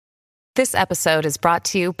This episode is brought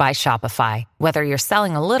to you by Shopify. Whether you're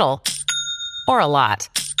selling a little or a lot,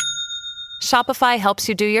 Shopify helps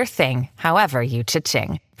you do your thing, however you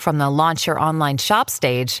cha-ching. From the launch your online shop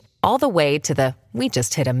stage, all the way to the we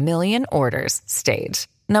just hit 1 million orders stage.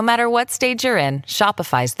 No matter what stage you're in,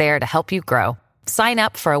 Shopify's there to help you grow. Sign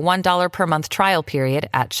up for a $1 per month trial period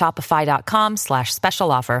at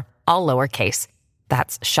shopify.com/special offer, all lowercase.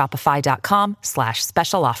 That's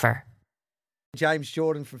shopify.com/special offer. James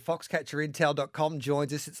Jordan from foxcatcherintel.com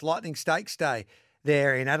joins us. It's Lightning Stakes Day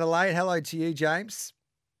there in Adelaide. Hello to you, James.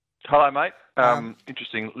 Hello, mate.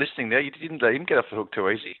 Interesting listening there. You didn't let him get off the hook too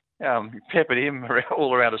easy. You peppered him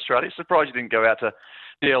all around Australia. Surprised you didn't go out to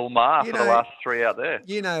Del Mar for the last three out there.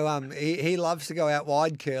 You know, he loves to go out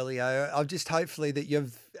wide, Curlio. I'm just hopefully that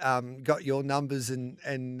you've got your numbers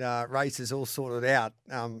and races all sorted out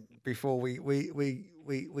before we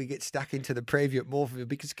get stuck into the preview at Morphettville,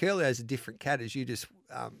 because Curlio's a different cat, as you just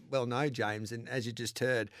well know, James, and as you just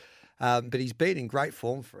heard. But he's been in great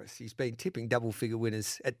form for us. He's been tipping double-figure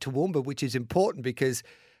winners at Toowoomba, which is important because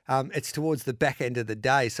it's towards the back end of the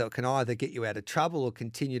day, so it can either get you out of trouble or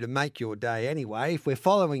continue to make your day anyway. If we're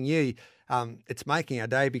following you, it's making our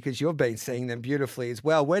day because you've been seeing them beautifully as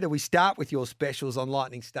well. Where do we start with your specials on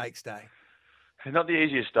Lightning Stakes Day? Not the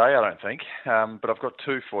easiest day, I don't think, but I've got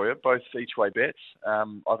two for you, both each-way bets.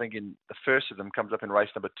 I think in the first of them comes up in race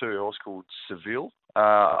number 2, a horse called Seville.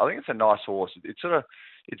 I think it's a nice horse.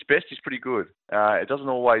 Its best is pretty good. It doesn't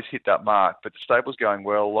always hit that mark, but the stable's going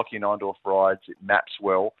well. Lockie Neindorf rides. It maps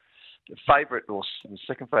well. The favourite, or the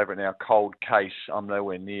second favourite now, Cold Case, I'm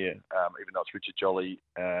nowhere near, even though it's Richard Jolly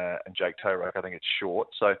and Jake Torak. I think it's short.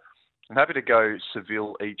 So I'm happy to go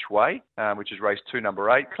Seville each way, which is race 2, number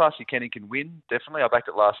 8. Classy Kenny can win, definitely. I backed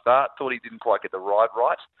it last start. Thought he didn't quite get the ride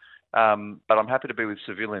right. But I'm happy to be with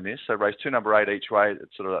Seville in this. So race 2, number 8 each way.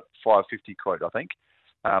 It's sort of a 550 quote, I think.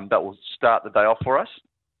 That will start the day off for us.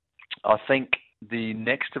 I think the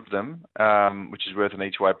next of them, which is worth an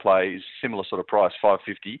each way play, is similar sort of price,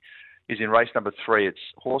 550, is in race number 3. It's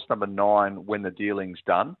horse number 9, When the Dealing's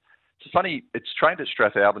Done. It's funny, it's trained at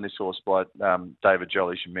Strathalbyn, this horse, by David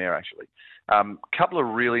Jolly Shamir, actually. Couple of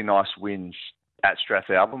really nice wins at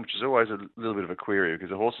Strathalbyn, which is always a little bit of a query because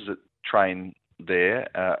the horses that train there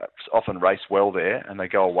often race well there and they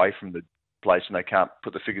go away from the place and they can't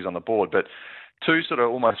put the figures on the board. But 2 sort of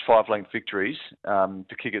almost 5-length victories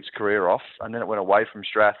to kick its career off, and then it went away from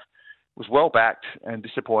Strath. Was well backed and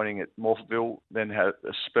disappointing at Morphettville, then had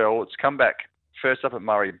a spell. It's come back first up at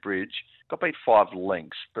Murray Bridge, got beat 5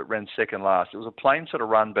 lengths, but ran second last. It was a plain sort of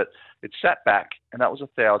run, but it sat back, and that was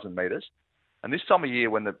 1,000 metres. And this time of year,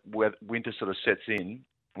 when the winter sort of sets in,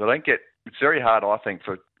 it's very hard, I think,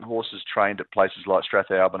 for horses trained at places like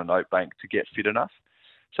Strathalbyn and Oakbank to get fit enough.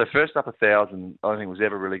 So first up 1,000, I don't think was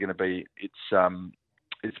ever really going to be its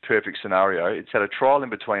perfect scenario. It's had a trial in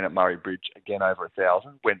between at Murray Bridge, again over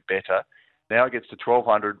 1,000, went better. Now it gets to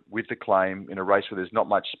 1,200 with the claim in a race where there's not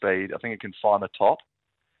much speed. I think it can find the top.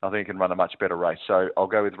 I think it can run a much better race. So I'll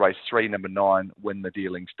go with race 3, number 9, When the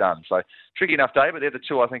Dealing's Done. So tricky enough day, but they're the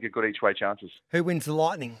 2 I think are good each way chances. Who wins the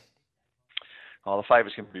Lightning? Oh, the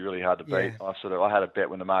favourites can be really hard to beat. Yeah. I had a bet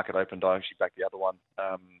when the market opened. I actually backed the other one.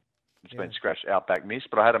 It's been scratched, Outback Miss,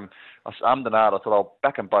 but I had them. I ummed and ahed. I thought I'll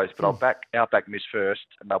back them both, but I'll back Outback Miss first,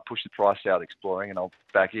 and they'll push the price out Exploring, and I'll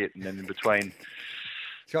back it, and then in between.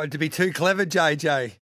 Trying to be too clever, JJ.